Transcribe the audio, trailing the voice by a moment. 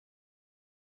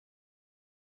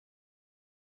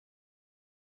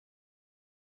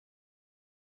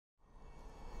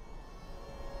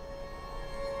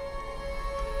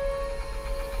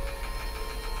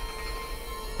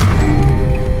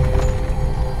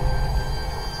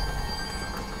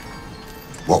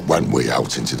What went we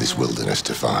out into this wilderness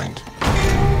to find?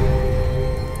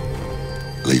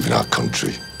 Leaving our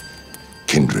country,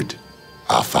 kindred,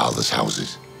 our fathers'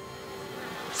 houses.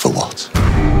 For what?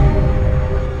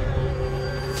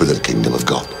 For the kingdom of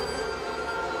God.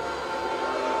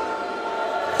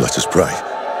 Let us pray.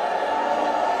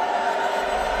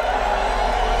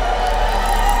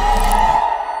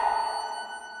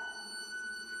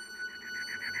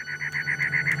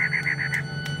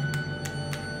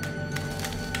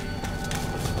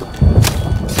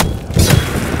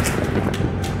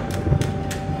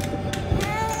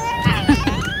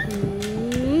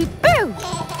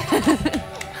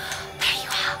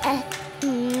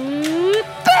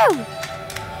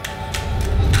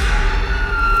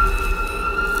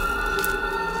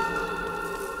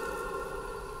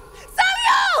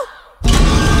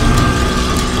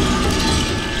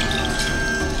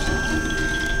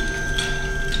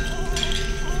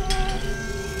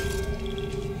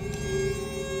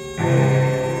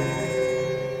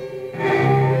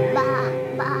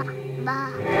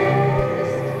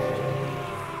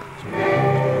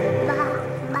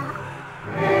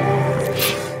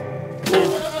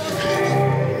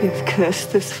 You've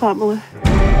cursed this family.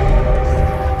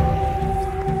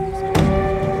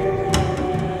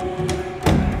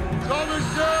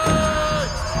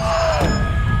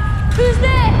 Who's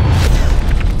there?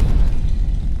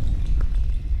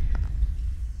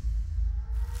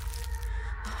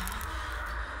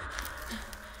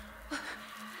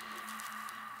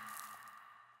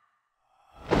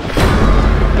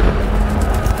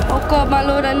 Oh God, my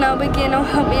Lord, I now begin. Oh,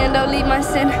 help me and I'll leave my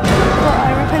sin. For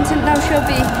I repentant now shall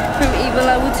be. From evil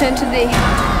I will turn to thee.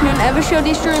 None ever shall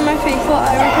destroy my faith. For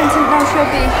I repentant now shall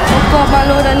be. Oh God, my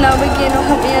Lord, I now begin. Oh,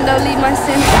 help me and I'll leave my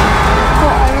sin. For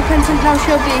I repentant now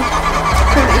shall be.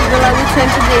 From evil I will turn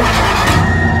to thee.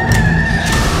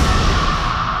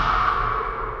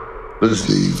 Let us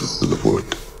leave the wood.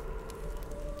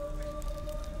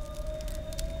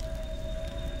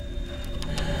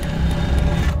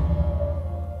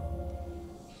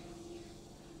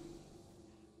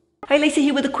 Hey, Lisa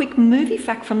here with a quick movie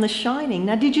fact from The Shining.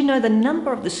 Now, did you know the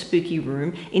number of the spooky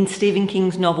room in Stephen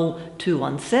King's novel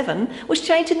 217 was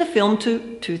changed in the film to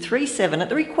 237 at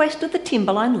the request of the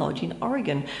Timberline Lodge in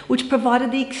Oregon, which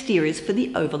provided the exteriors for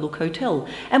the Overlook Hotel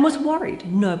and was worried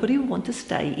nobody would want to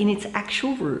stay in its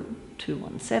actual room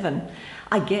 217.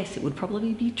 I guess it would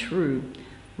probably be true.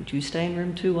 Would you stay in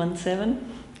room 217?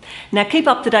 Now, keep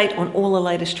up to date on all the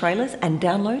latest trailers and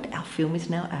download our Film Is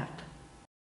Now app.